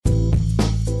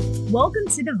Welcome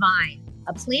to The Vine,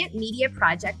 a plant media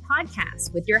project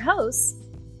podcast with your hosts,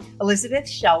 Elizabeth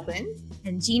Sheldon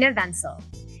and Gina Wenzel.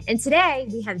 And today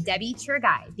we have Debbie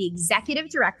Churgai, the Executive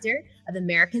Director of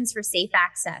Americans for Safe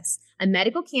Access, a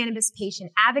medical cannabis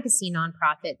patient advocacy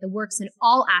nonprofit that works in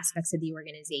all aspects of the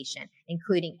organization,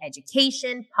 including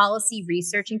education, policy,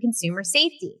 research, and consumer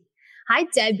safety. Hi,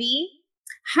 Debbie.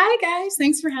 Hi, guys.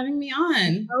 Thanks for having me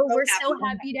on. Oh, we're so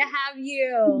happy to have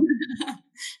you. I'm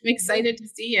excited to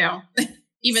see you.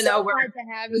 Even though we're glad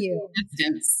to have you.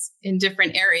 Distance in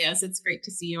different areas, it's great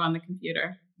to see you on the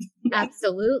computer.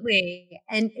 Absolutely.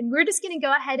 And we're just going to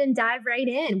go ahead and dive right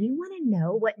in. We want to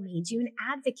know what made you an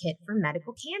advocate for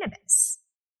medical cannabis.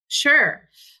 Sure.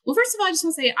 Well, first of all, I just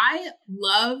want to say I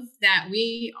love that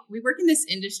we work in this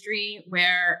industry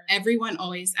where everyone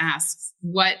always asks,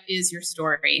 what is your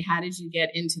story? How did you get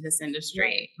into this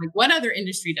industry? Like, what other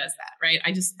industry does that, right?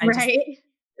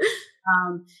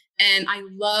 And I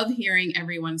love hearing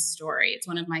everyone's story. It's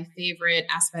one of my favorite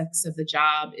aspects of the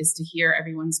job is to hear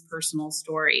everyone's personal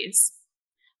stories.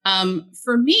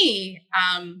 For me,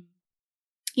 I'm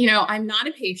not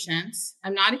a patient.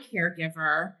 I'm not a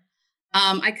caregiver.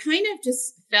 I kind of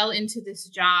just fell into this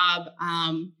job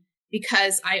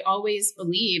because I always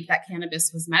believed that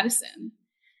cannabis was medicine.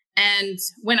 And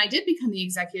when I did become the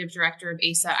executive director of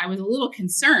ASA, I was a little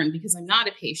concerned because I'm not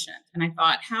a patient. And I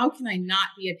thought, how can I not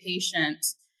be a patient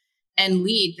and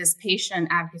lead this patient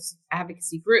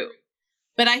advocacy group?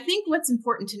 But I think what's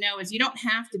important to know is you don't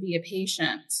have to be a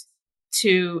patient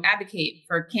to advocate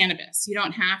for cannabis. You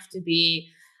don't have to be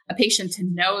a patient to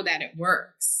know that it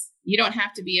works. You don't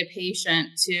have to be a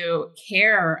patient to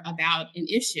care about an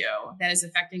issue that is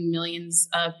affecting millions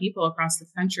of people across the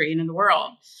country and in the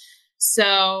world.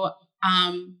 So,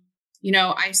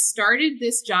 I started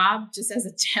this job just as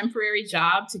a temporary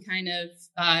job to kind of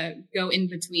go in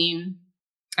between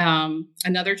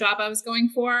another job I was going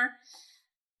for.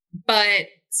 But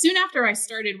soon after I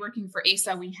started working for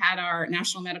ASA, we had our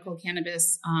National Medical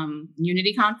Cannabis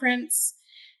Unity Conference.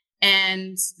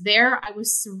 And there I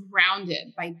was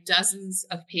surrounded by dozens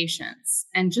of patients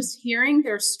and just hearing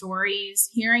their stories,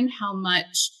 hearing how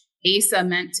much ASA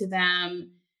meant to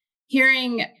them,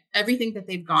 hearing everything that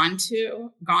they've gone through.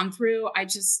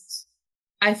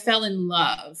 I fell in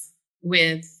love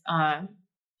with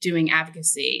doing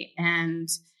advocacy. And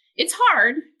it's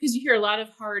hard because you hear a lot of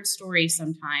hard stories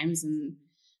sometimes. And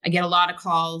I get a lot of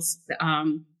calls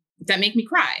that make me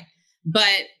cry.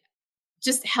 But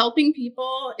just helping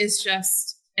people is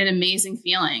just an amazing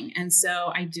feeling. And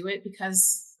so I do it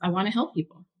because I want to help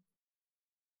people.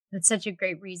 That's such a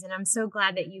great reason. I'm so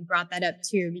glad that you brought that up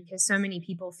too, because so many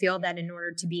people feel that in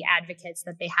order to be advocates,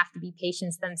 that they have to be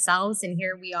patients themselves. And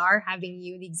here we are having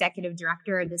you, the executive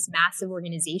director of this massive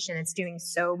organization that's doing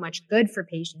so much good for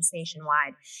patients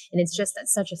nationwide. And it's just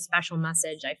such a special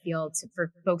message, I feel,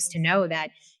 for folks to know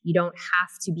that you don't have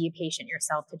to be a patient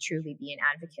yourself to truly be an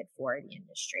advocate for the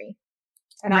industry.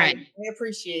 And right. I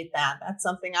appreciate that. That's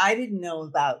something I didn't know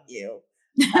about you.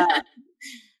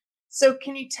 So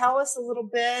can you tell us a little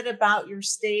bit about your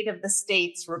State of the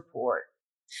States report?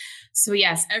 So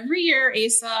yes, every year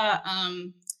ASA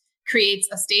creates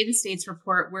a State of the States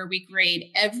report where we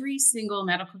grade every single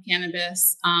medical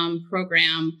cannabis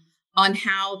program on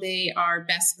how they are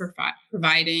best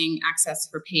providing access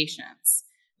for patients.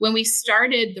 When we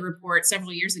started the report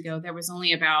several years ago, there was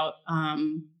only about,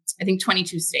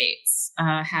 22 states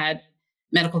had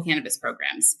medical cannabis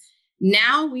programs.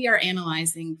 Now we are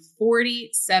analyzing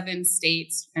 47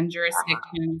 states and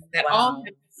jurisdictions that all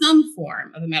have some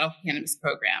form of a medical cannabis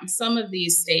program. Some of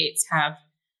these states have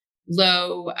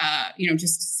low,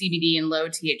 just CBD and low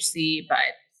THC, but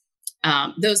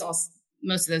most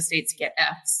of those states get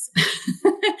Fs.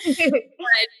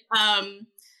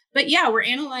 But yeah, we're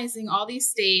analyzing all these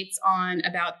states on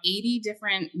about 80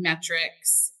 different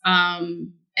metrics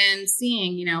and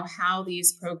seeing, how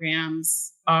these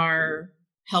programs are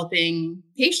helping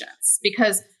patients.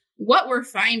 Because what we're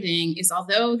finding is,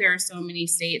 although there are so many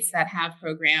states that have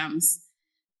programs,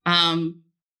 a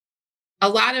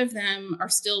lot of them are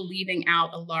still leaving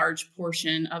out a large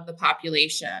portion of the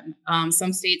population.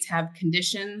 Some states have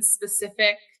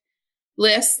condition-specific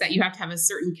lists that you have to have a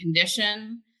certain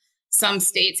condition. Some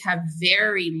states have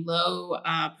very low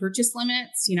purchase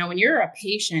limits. When you're a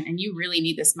patient and you really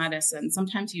need this medicine,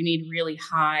 sometimes you need really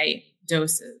high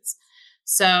doses.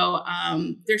 So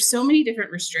there's so many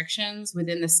different restrictions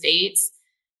within the states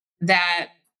that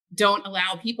don't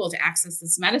allow people to access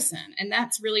this medicine. And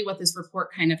that's really what this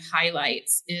report kind of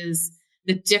highlights, is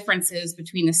the differences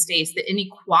between the states, the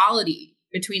inequality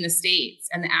between the states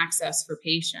and the access for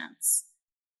patients.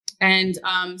 And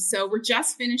so we're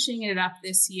just finishing it up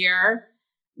this year.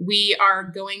 We are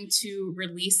going to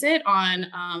release it on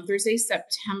Thursday, I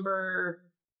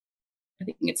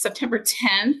think it's September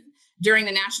 10th during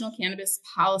the National Cannabis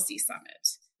Policy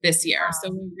Summit this year. Wow.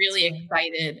 So we're really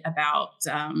excited about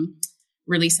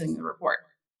releasing the report.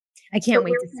 I can't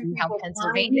wait to see how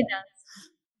Pennsylvania does.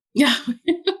 Yeah.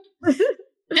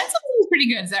 Pennsylvania's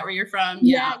pretty good. Is that where you're from?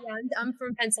 Yeah. I'm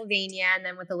from Pennsylvania, and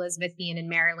then with Elizabeth being in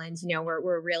Maryland,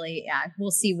 we're really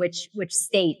we'll see which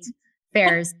state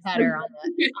fares better on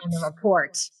the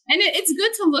report. And it's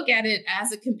good to look at it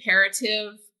as a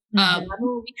comparative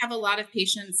level. We have a lot of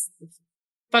patients,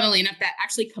 funnily enough, that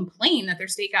actually complain that their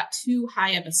state got too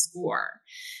high of a score,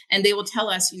 and they will tell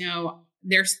us,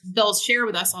 they'll share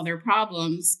with us all their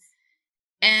problems.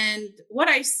 And what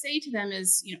I say to them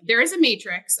is, there is a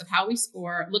matrix of how we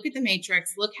score. Look at the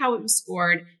matrix, look how it was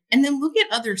scored, and then look at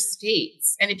other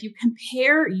states. And if you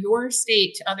compare your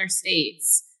state to other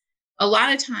states, a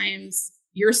lot of times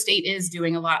your state is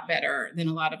doing a lot better than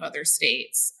a lot of other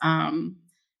states.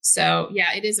 So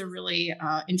yeah, it is a really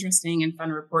interesting and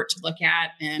fun report to look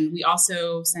at. And we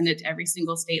also send it to every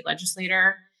single state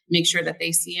legislator, make sure that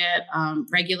they see it,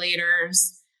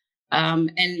 regulators.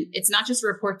 And it's not just a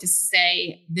report to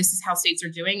say this is how states are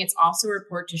doing. It's also a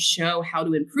report to show how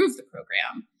to improve the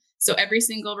program. So every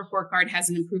single report card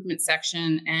has an improvement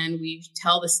section, and we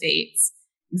tell the states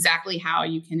exactly how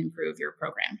you can improve your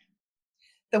program.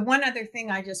 The one other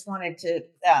thing I just wanted to,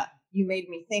 you made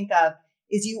me think of,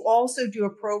 is you also do a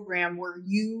program where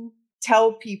you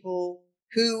tell people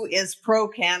who is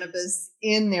pro-cannabis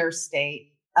in their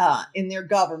state, in their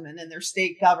government, in their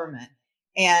state government.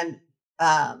 And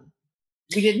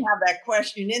we didn't have that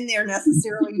question in there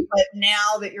necessarily, but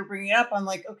now that you're bringing it up, I'm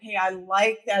like, okay, I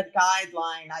like that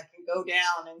guideline. I can go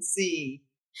down and see.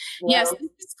 Yes,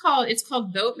 it's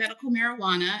called Vote Medical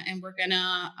Marijuana, and we're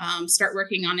gonna start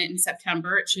working on it in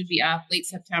September. It should be up late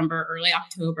September, early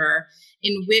October,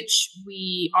 in which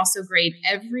we also grade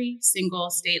every single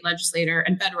state legislator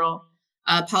and federal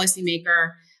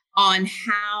policymaker on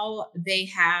how they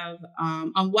have,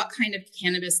 on what kind of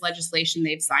cannabis legislation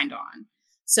they've signed on.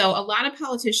 So a lot of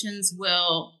politicians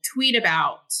will tweet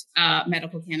about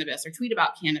medical cannabis or tweet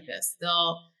about cannabis.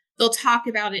 They'll talk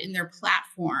about it in their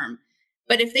platform.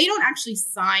 But if they don't actually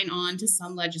sign on to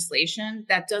some legislation,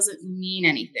 that doesn't mean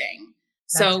anything.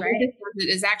 So what this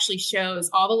does is actually shows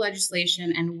all the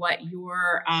legislation and what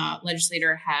your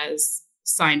legislator has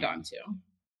signed on to.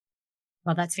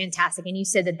 Well, that's fantastic. And you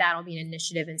said that that'll be an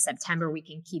initiative in September. We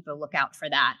can keep a lookout for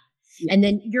that. Yeah. And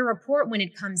then your report, when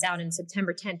it comes out in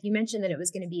September 10th, you mentioned that it was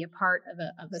going to be a part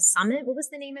of a summit. What was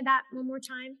the name of that one more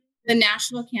time? The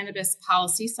National Cannabis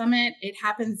Policy Summit. It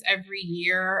happens every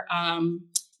year.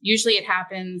 Usually it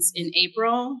happens in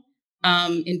April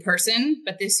in person,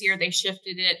 but this year they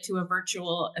shifted it to a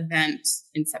virtual event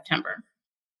in September.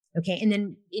 Okay. And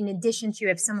then in addition to,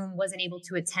 if someone wasn't able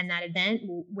to attend that event,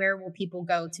 where will people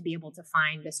go to be able to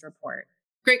find this report?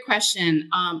 Great question.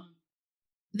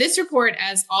 This report,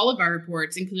 as all of our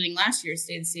reports, including last year's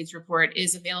State of the States report,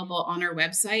 is available on our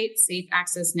website,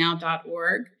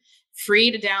 safeaccessnow.org.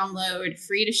 Free to download,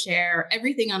 free to share.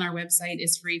 Everything on our website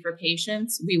is free for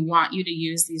patients. We want you to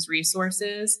use these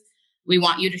resources. We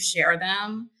want you to share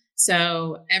them.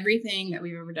 So everything that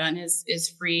we've ever done is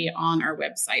free on our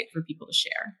website for people to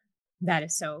share. That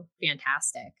is so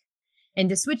fantastic. And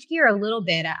to switch gear a little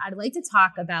bit, I'd like to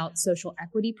talk about social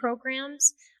equity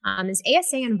programs. Is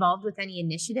ASA involved with any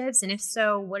initiatives? And if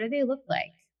so, what do they look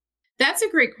like? That's a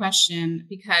great question,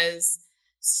 because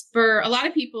for a lot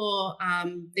of people,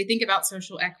 they think about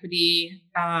social equity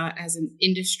as an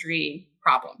industry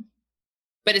problem.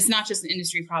 But it's not just an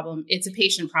industry problem, it's a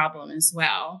patient problem as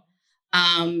well.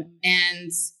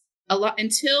 And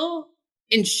until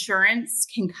insurance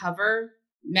can cover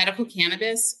medical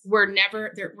cannabis, we're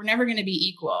never going to be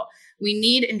equal. We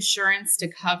need insurance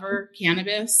to cover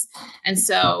cannabis. And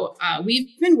so we've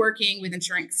been working with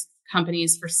insurance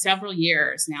companies for several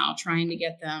years now, trying to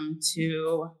get them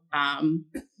to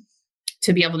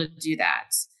be able to do that.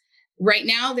 Right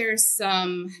now, there's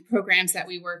some programs that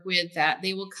we work with that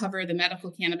they will cover the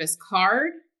medical cannabis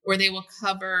card, or they will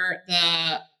cover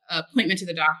the appointment to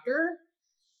the doctor,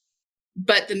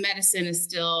 but the medicine is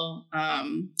still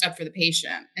up for the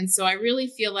patient. And so I really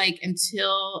feel like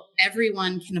until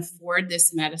everyone can afford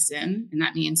this medicine, and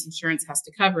that means insurance has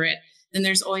to cover it, then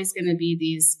there's always going to be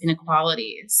these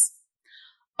inequalities.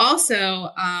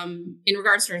 Also, in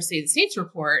regards to our State of the States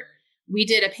report, we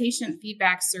did a patient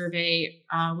feedback survey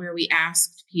where we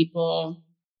asked people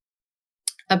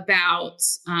about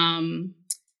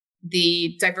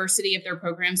the diversity of their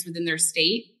programs within their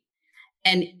state.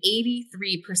 And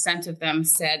 83% of them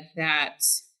said that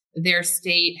their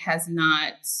state has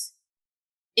not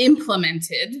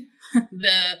implemented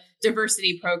the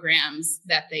diversity programs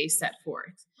that they set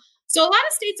forth. So a lot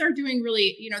of states are doing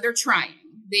really, they're trying.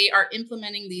 They are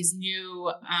implementing these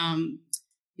new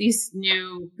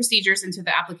procedures into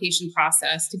the application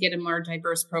process to get a more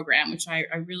diverse program, which I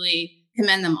really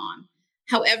commend them on.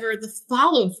 However, the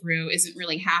follow through isn't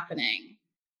really happening.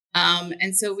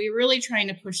 And so we're really trying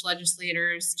to push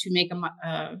legislators to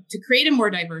to create a more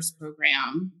diverse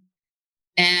program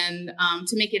and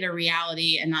to make it a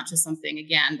reality and not just something,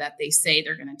 again, that they say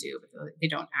they're going to do, but they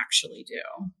don't actually do.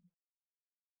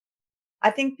 I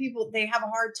think they have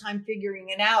a hard time figuring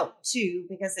it out too,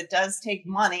 because it does take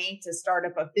money to start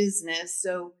up a business.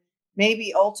 So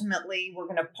maybe ultimately we're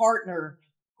going to partner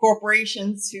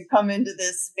corporations who come into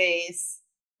this space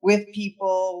with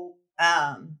people,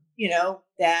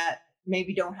 that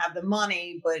maybe don't have the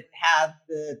money, but have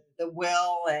the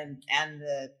will and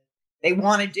they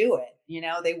want to do it.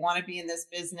 They want to be in this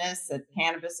business, that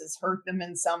cannabis has hurt them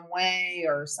in some way,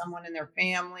 or someone in their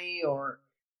family, or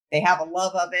they have a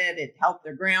love of it. It helped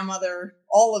their grandmother,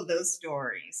 all of those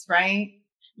stories, right?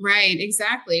 Right,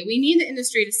 exactly. We need the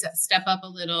industry to step up a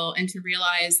little and to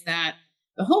realize that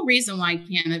the whole reason why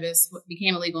cannabis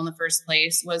became illegal in the first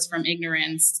place was from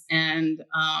ignorance and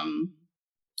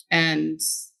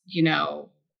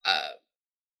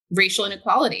racial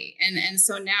inequality. And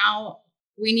so now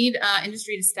we need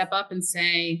industry to step up and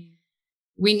say,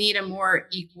 we need a more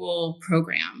equal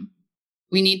program.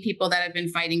 We need people that have been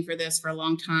fighting for this for a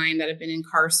long time, that have been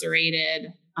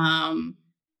incarcerated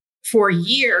for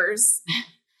years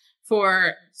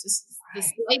for just the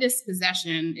slightest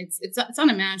possession. It's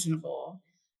unimaginable.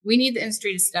 We need the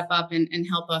industry to step up and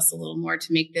help us a little more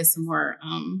to make this a more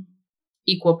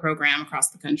equal program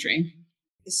across the country.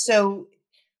 So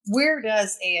where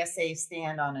does ASA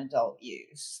stand on adult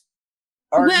use?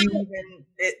 Or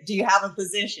do you have a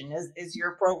position? Is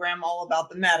your program all about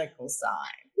the medical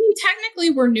side? Technically,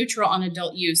 we're neutral on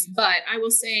adult use, but I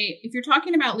will say, if you're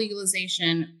talking about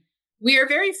legalization, we are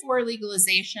very for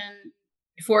legalization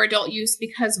for adult use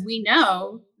because we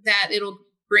know that it'll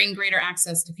bring greater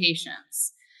access to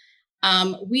patients.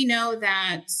 We know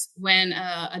that when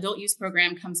an adult use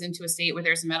program comes into a state where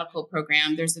there's a medical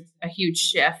program, there's a huge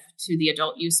shift to the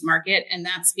adult use market. And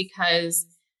that's because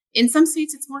in some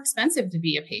states, it's more expensive to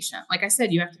be a patient. Like I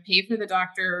said, you have to pay for the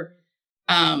doctor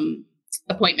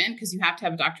appointment because you have to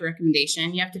have a doctor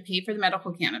recommendation. You have to pay for the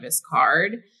medical cannabis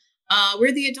card.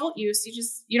 Where the adult use,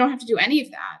 you don't have to do any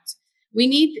of that. We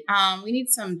need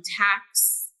some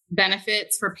tax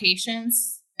benefits for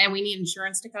patients, and we need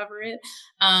insurance to cover it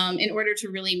in order to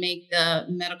really make the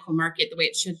medical market the way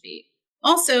it should be.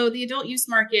 Also, the adult use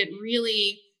market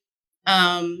really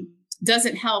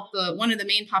doesn't help one of the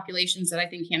main populations that I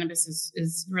think cannabis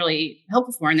is really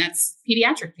helpful for, and that's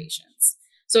pediatric patients.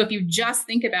 So if you just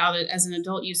think about it as an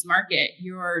adult use market,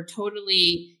 you're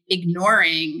totally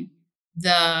ignoring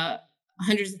the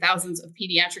hundreds of thousands of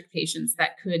pediatric patients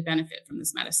that could benefit from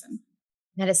this medicine.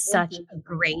 That is such a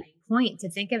great point to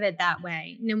think of it that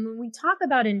way. When we talk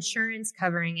about insurance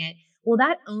covering it, will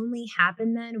that only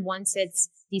happen then once it's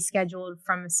descheduled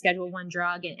from a Schedule I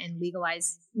drug and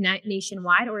legalized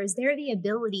nationwide? Or is there the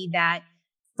ability that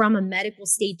from a medical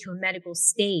state to a medical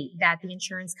state that the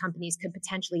insurance companies could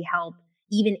potentially help,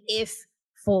 even if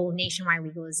full nationwide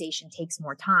legalization takes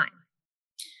more time?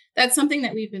 That's something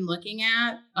that we've been looking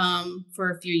at for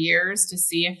a few years to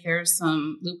see if there's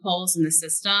some loopholes in the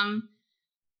system.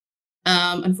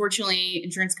 Unfortunately,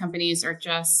 insurance companies are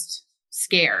just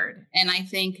scared. And I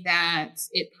think that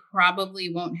it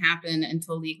probably won't happen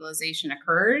until legalization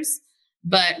occurs.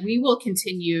 But we will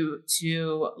continue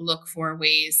to look for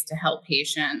ways to help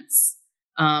patients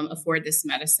afford this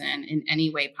medicine in any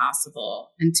way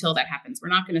possible until that happens. We're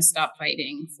not going to stop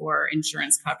fighting for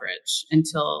insurance coverage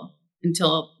until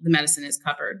the medicine is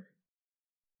covered.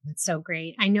 That's so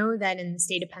great. I know that in the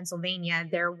state of Pennsylvania,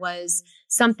 there was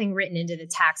something written into the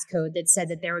tax code that said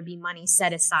that there would be money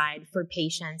set aside for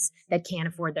patients that can't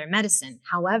afford their medicine.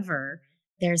 However,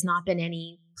 there's not been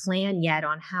any plan yet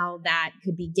on how that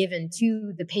could be given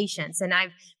to the patients. And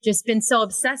I've just been so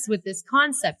obsessed with this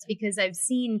concept because I've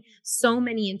seen so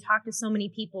many and talked to so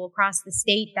many people across the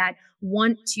state that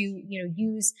want to,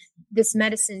 use this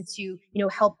medicine to,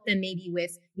 help them maybe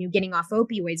with, getting off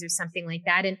opioids or something like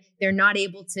that. And they're not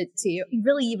able to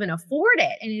really even afford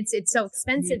it. And it's so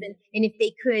expensive. Mm-hmm. And if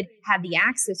they could have the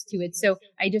access to it. So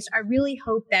I really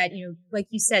hope that, like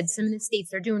you said, some of the states,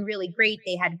 they're doing really great.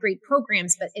 They had great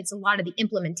programs, but it's a lot of the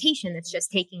implementation that's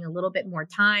just taking a little bit more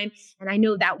time. And I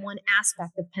know that one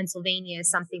aspect of Pennsylvania is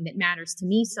something that matters to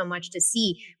me so much to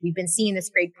see. We've been seeing this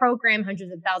great program,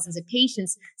 hundreds of thousands of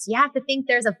patients. So you have have to think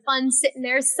there's a fund sitting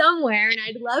there somewhere. And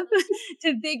I'd love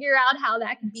to figure out how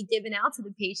that can be given out to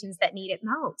the patients that need it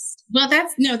most. Well,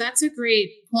 that's a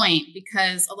great point,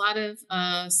 because a lot of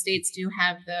states do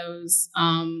have those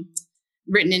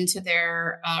written into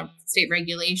their state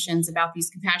regulations about these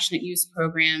compassionate use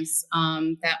programs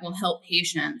that will help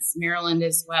patients. Maryland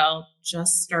as well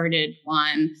just started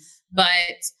one, but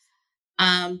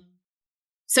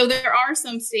so there are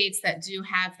some states that do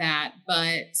have that,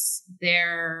 but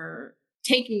they're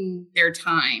taking their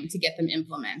time to get them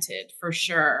implemented for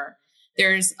sure.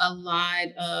 There's a lot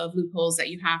of loopholes that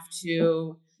you have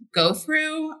to go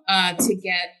through to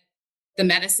get the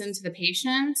medicine to the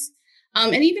patient.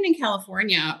 And even in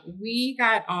California, we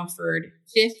got offered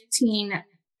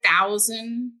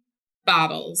 15,000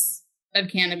 bottles of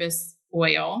cannabis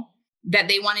oil that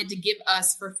they wanted to give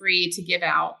us for free to give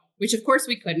out, which of course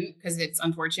we couldn't because it's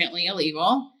unfortunately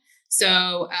illegal.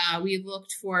 So we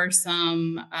looked for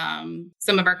some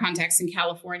of our contacts in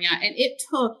California, and it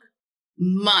took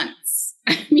months.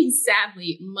 I mean,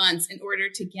 sadly, months in order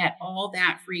to get all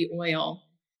that free oil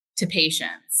to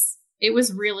patients. It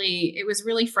was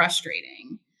really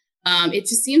frustrating. It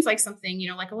just seems like something,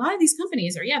 like a lot of these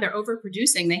companies they're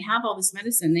overproducing. They have all this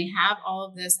medicine. They have all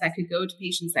of this that could go to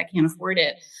patients that can't afford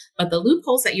it. But the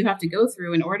loopholes that you have to go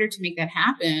through in order to make that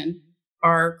happen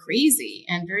are crazy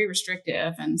and very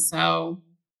restrictive. And so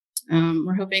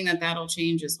we're hoping that that'll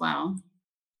change as well.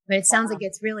 But it sounds like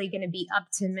it's really going to be up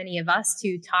to many of us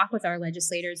to talk with our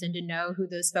legislators and to know who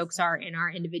those folks are in our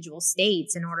individual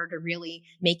states in order to really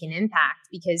make an impact,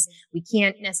 because we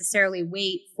can't necessarily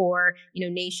wait for,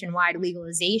 nationwide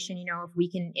legalization. If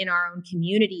we can in our own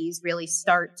communities really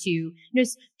start to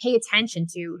just pay attention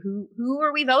to who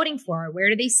are we voting for? Where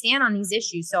do they stand on these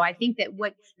issues? So I think that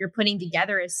what you're putting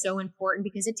together is so important,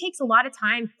 because it takes a lot of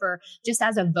time for just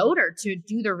as a voter to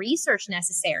do the research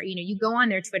necessary. You go on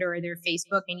their Twitter or their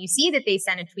Facebook and you see that they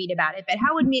sent a tweet about it, but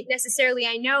how would necessarily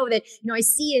I know that, I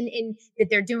see in that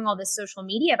they're doing all this social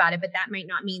media about it, but that might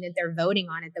not mean that they're voting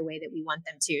on it the way that we want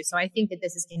them to. So I think that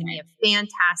this is going to be a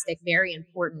fantastic, very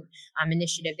important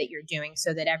initiative that you're doing,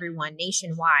 so that everyone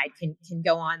nationwide can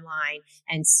go online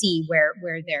and see where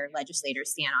their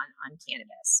legislators stand on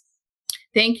cannabis.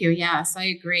 Thank you. Yes, I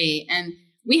agree. And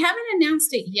we haven't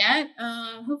announced it yet,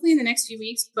 hopefully in the next few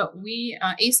weeks, but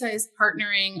ASA is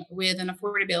partnering with an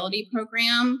affordability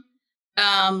program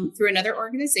through another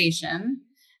organization.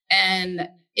 And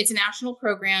it's a national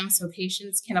program, so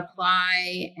patients can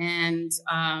apply and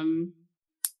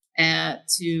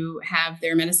to have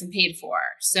their medicine paid for.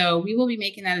 So we will be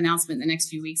making that announcement in the next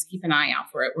few weeks. Keep an eye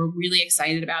out for it. We're really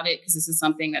excited about it because this is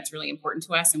something that's really important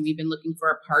to us. And we've been looking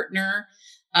for a partner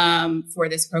for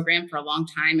this program for a long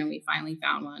time, and we finally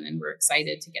found one, and we're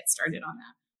excited to get started on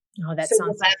that. Oh, that so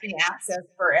sounds will that be access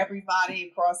for everybody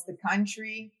across the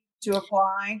country to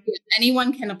apply?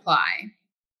 Anyone can apply.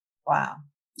 Wow.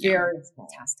 Very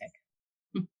fantastic.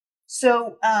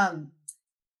 So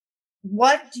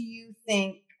what do you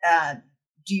think,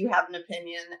 do you have an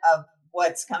opinion of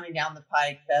what's coming down the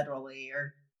pike federally,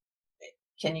 or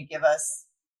can you give us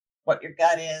what your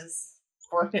gut is?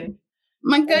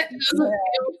 My gut doesn't feel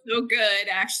so good,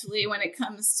 actually, when it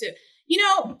comes to,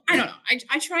 I don't know.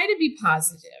 I try to be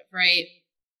positive, right?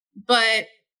 But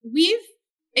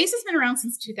ACE's been around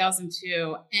since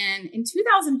 2002. And in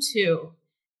 2002,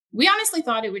 we honestly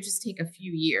thought it would just take a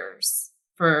few years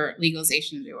for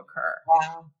legalization to occur.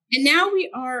 Wow. And now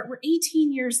we're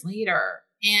 18 years later,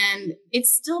 and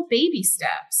it's still baby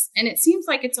steps. And it seems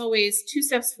like it's always 2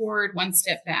 steps forward, 1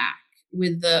 step back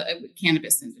with the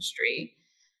cannabis industry.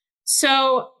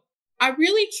 So I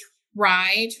really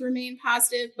try to remain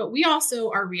positive, but we also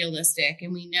are realistic,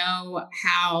 and we know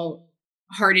how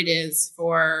hard it is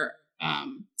for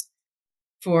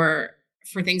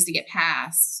things to get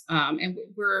passed. And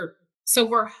we're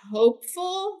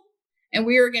hopeful, and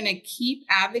we are going to keep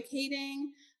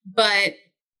advocating, but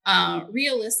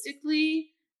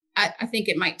realistically, I think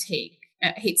it might take,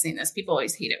 I hate saying this, people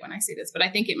always hate it when I say this, but I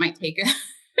think it might take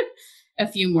a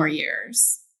few more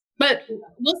years. But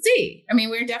we'll see. I mean,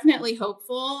 we're definitely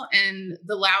hopeful, and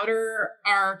the louder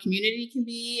our community can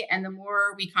be, and the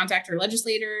more we contact our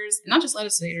legislators, not just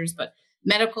legislators, but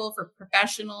medical for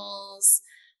professionals,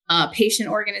 patient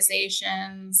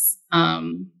organizations.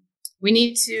 We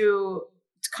need to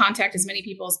contact as many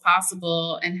people as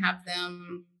possible and have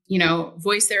them,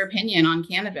 voice their opinion on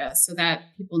cannabis, so that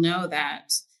people know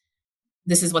that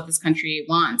this is what this country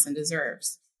wants and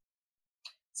deserves.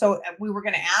 So we were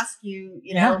going to ask you,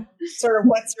 sort of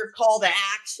what's your call to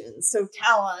action? So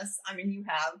tell us, I mean, you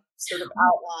have sort of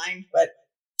outlined, but.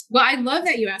 Well, I love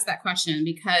that you asked that question,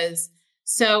 because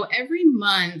So every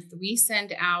month we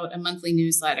send out a monthly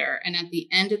newsletter. And at the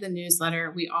end of the newsletter,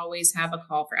 we always have a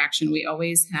call for action. We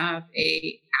always have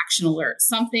a action alert,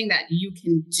 something that you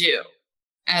can do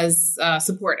as a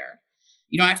supporter.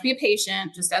 You don't have to be a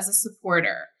patient, just as a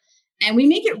supporter. And we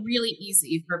make it really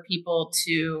easy for people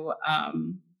to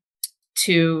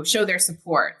show their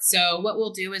support. So what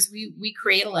we'll do is we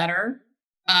create a letter.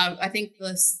 I think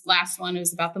this last one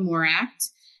was about the MORE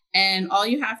Act. And all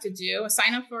you have to do is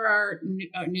sign up for our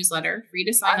newsletter, free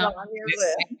to sign up. On your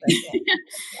list.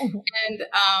 And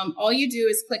all you do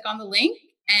is click on the link,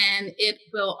 and it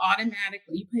will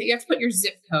automatically, you have to put your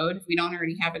zip code if we don't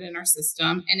already have it in our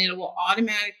system, and it will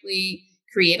automatically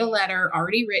create a letter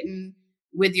already written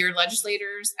with your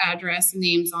legislator's address and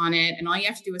names on it. And all you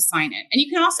have to do is sign it. And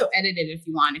you can also edit it if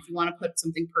you want. If you want to put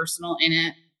something personal in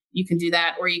it, you can do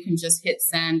that, or you can just hit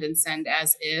send and send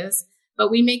as is. But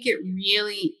we make it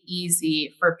really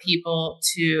easy for people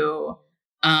to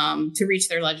reach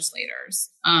their legislators.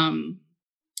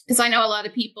 Because I know a lot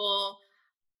of people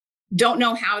don't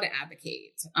know how to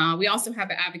advocate. We also have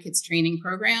an advocates training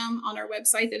program on our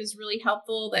website that is really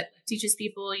helpful, that teaches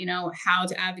people, how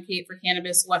to advocate for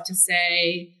cannabis, what to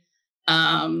say,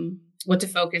 what to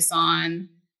focus on.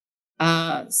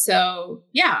 So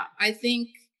yeah, I think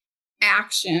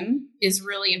action is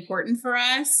really important for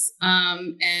us.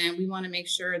 And we want to make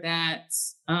sure that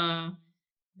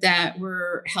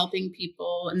we're helping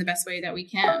people in the best way that we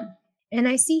can. And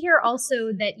I see here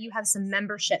also that you have some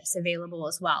memberships available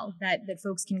as well, that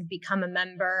folks can become a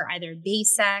member, either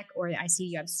basic, or I see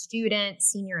you have student,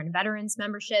 senior, and veterans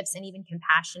memberships, and even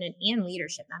compassionate and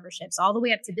leadership memberships, all the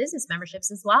way up to business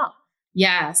memberships as well.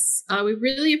 Yes, we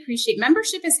really appreciate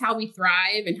membership is how we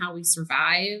thrive and how we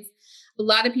survive. A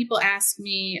lot of people ask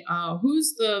me,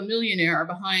 who's the millionaire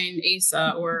behind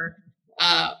ASA, or,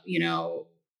 how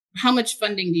much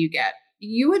funding do you get?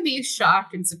 You would be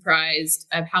shocked and surprised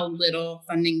of how little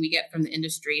funding we get from the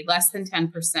industry. Less than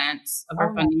 10% of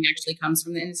our funding actually comes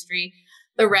from the industry.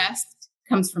 The rest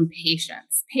comes from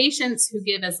patients who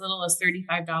give as little as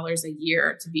 $35 a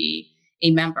year to be a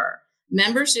member.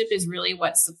 Membership is really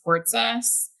what supports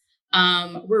us.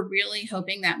 We're really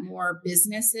hoping that more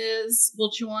businesses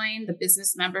will join. The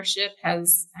business membership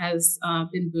has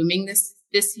been booming this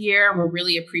year. We're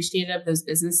really appreciative of those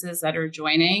businesses that are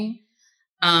joining.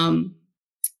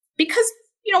 Because,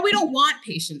 we don't want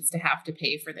patients to have to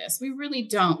pay for this. We really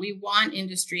don't. We want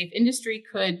industry. If industry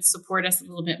could support us a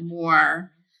little bit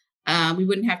more, we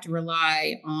wouldn't have to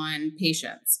rely on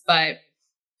patients. But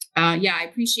I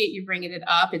appreciate you bringing it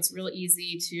up. It's real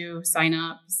easy to sign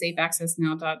up,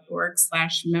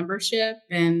 safeaccessnow.org/membership.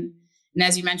 And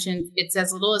as you mentioned, it's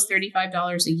as little as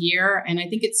 $35 a year. And I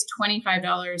think it's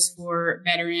 $25 for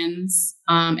veterans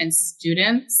and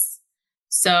students.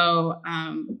 So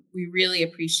we really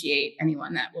appreciate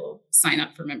anyone that will sign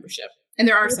up for membership. And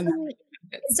there are some benefits.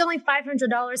 It's only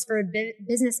 $500 for a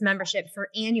business membership for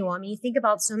annual. I mean, you think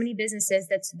about so many businesses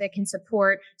that can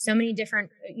support so many different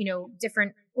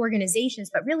organizations,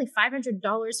 but really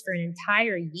 $500 for an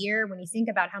entire year. When you think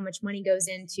about how much money goes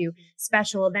into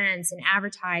special events and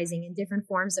advertising and different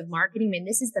forms of marketing, I mean,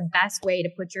 this is the best way to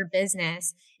put your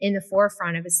business in the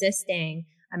forefront of assisting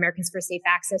Americans for Safe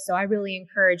Access. So I really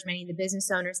encourage many of the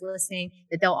business owners listening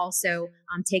that they'll also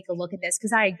take a look at this,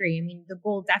 because I agree. I mean, the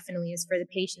goal definitely is for the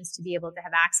patients to be able to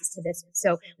have access to this.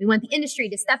 So we want the industry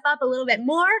to step up a little bit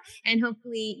more and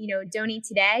hopefully, donate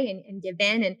today and give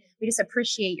in. And we just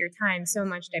appreciate your time so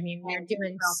much, Debbie. I mean, you're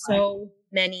doing so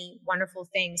many wonderful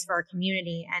things for our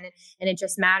community, and it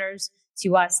just matters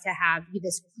to us to have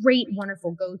this great,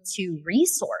 wonderful go-to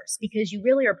resource, because you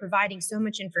really are providing so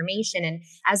much information. And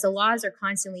as the laws are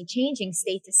constantly changing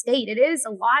state to state, it is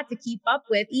a lot to keep up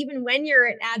with, even when you're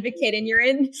an advocate and you're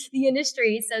in the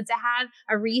industry. So to have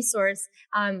a resource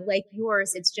like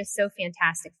yours, it's just so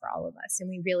fantastic for all of us. And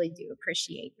we really do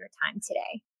appreciate your time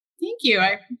today. Thank you. I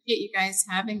appreciate you guys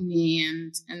having me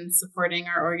and supporting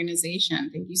our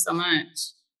organization. Thank you so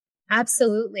much.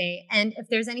 Absolutely. And if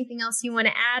there's anything else you want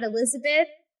to add, Elizabeth?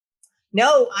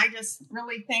 No, I just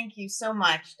really thank you so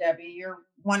much, Debbie. You're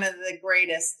one of the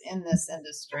greatest in this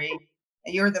industry.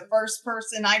 You're the first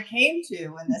person I came to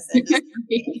in this industry.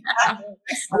 Yeah.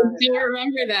 I do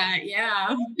remember that.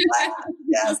 Yeah.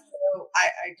 Yes. So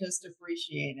I just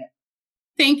appreciate it.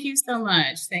 Thank you so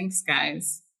much. Thanks,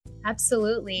 guys.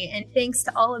 Absolutely. And thanks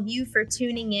to all of you for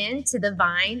tuning in to the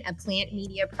Vine, a Plant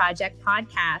Media Project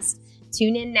podcast.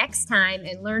 Tune in next time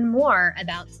and learn more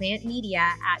about plant media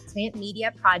at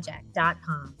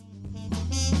plantmediaproject.com.